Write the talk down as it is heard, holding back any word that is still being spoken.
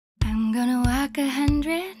like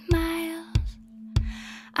 100 miles.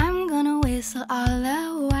 I'm gonna whistle all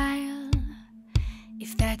the while,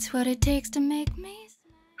 if that's what it takes to make me.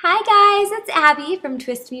 Hi guys, it's Abby from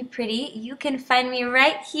Twist Me Pretty. You can find me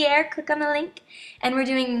right here. Click on the link and we're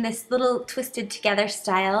doing this little twisted together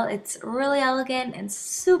style. It's really elegant and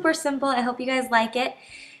super simple. I hope you guys like it.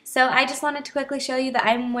 So I just wanted to quickly show you that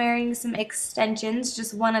I'm wearing some extensions,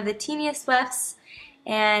 just one of the teeniest swifts,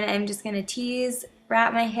 and I'm just going to tease,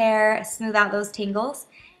 wrap my hair, smooth out those tangles,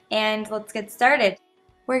 and let's get started.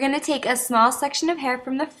 We're going to take a small section of hair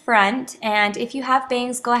from the front, and if you have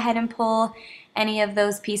bangs, go ahead and pull any of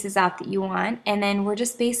those pieces out that you want, and then we're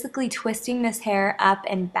just basically twisting this hair up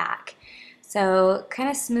and back. So kind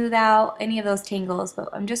of smooth out any of those tangles, but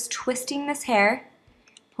I'm just twisting this hair,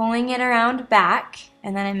 pulling it around back,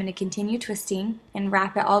 and then I'm going to continue twisting and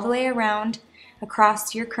wrap it all the way around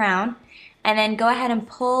across your crown, and then go ahead and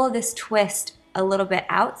pull this twist a little bit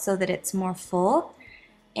out so that it's more full.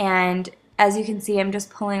 And as you can see, I'm just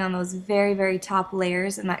pulling on those very, very top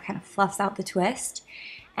layers, and that kind of fluffs out the twist.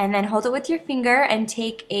 And then hold it with your finger and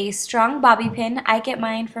take a strong bobby pin. I get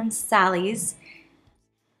mine from Sally's.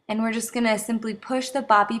 And we're just going to simply push the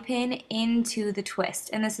bobby pin into the twist,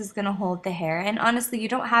 and this is going to hold the hair. And honestly, you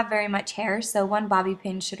don't have very much hair, so one bobby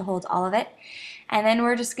pin should hold all of it. And then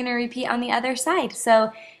we're just going to repeat on the other side.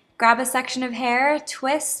 So grab a section of hair,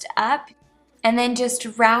 twist up, and then just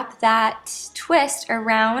wrap that twist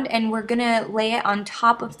around, and we're going to lay it on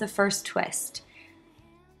top of the first twist.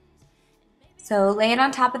 So lay it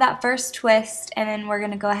on top of that first twist, and then we're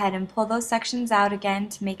going to go ahead and pull those sections out again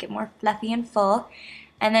to make it more fluffy and full,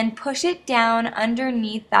 and then push it down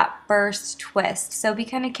underneath that first twist. So be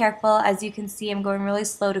kind of careful. As you can see, I'm going really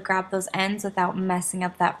slow to grab those ends without messing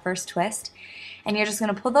up that first twist. And you're just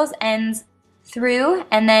going to pull those ends through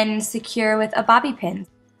and then secure with a bobby pin.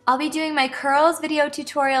 I'll be doing my curls video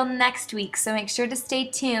tutorial next week, so make sure to stay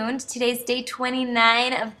tuned. Today's day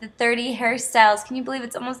 29 of the 30 hairstyles. Can you believe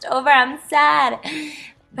it's almost over? I'm sad.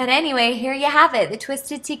 But anyway, here you have it, the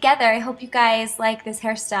twisted together. I hope you guys like this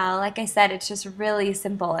hairstyle. Like I said, it's just really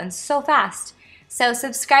simple and so fast. So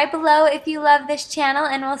subscribe below if you love this channel,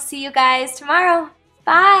 and we'll see you guys tomorrow.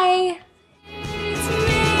 Bye!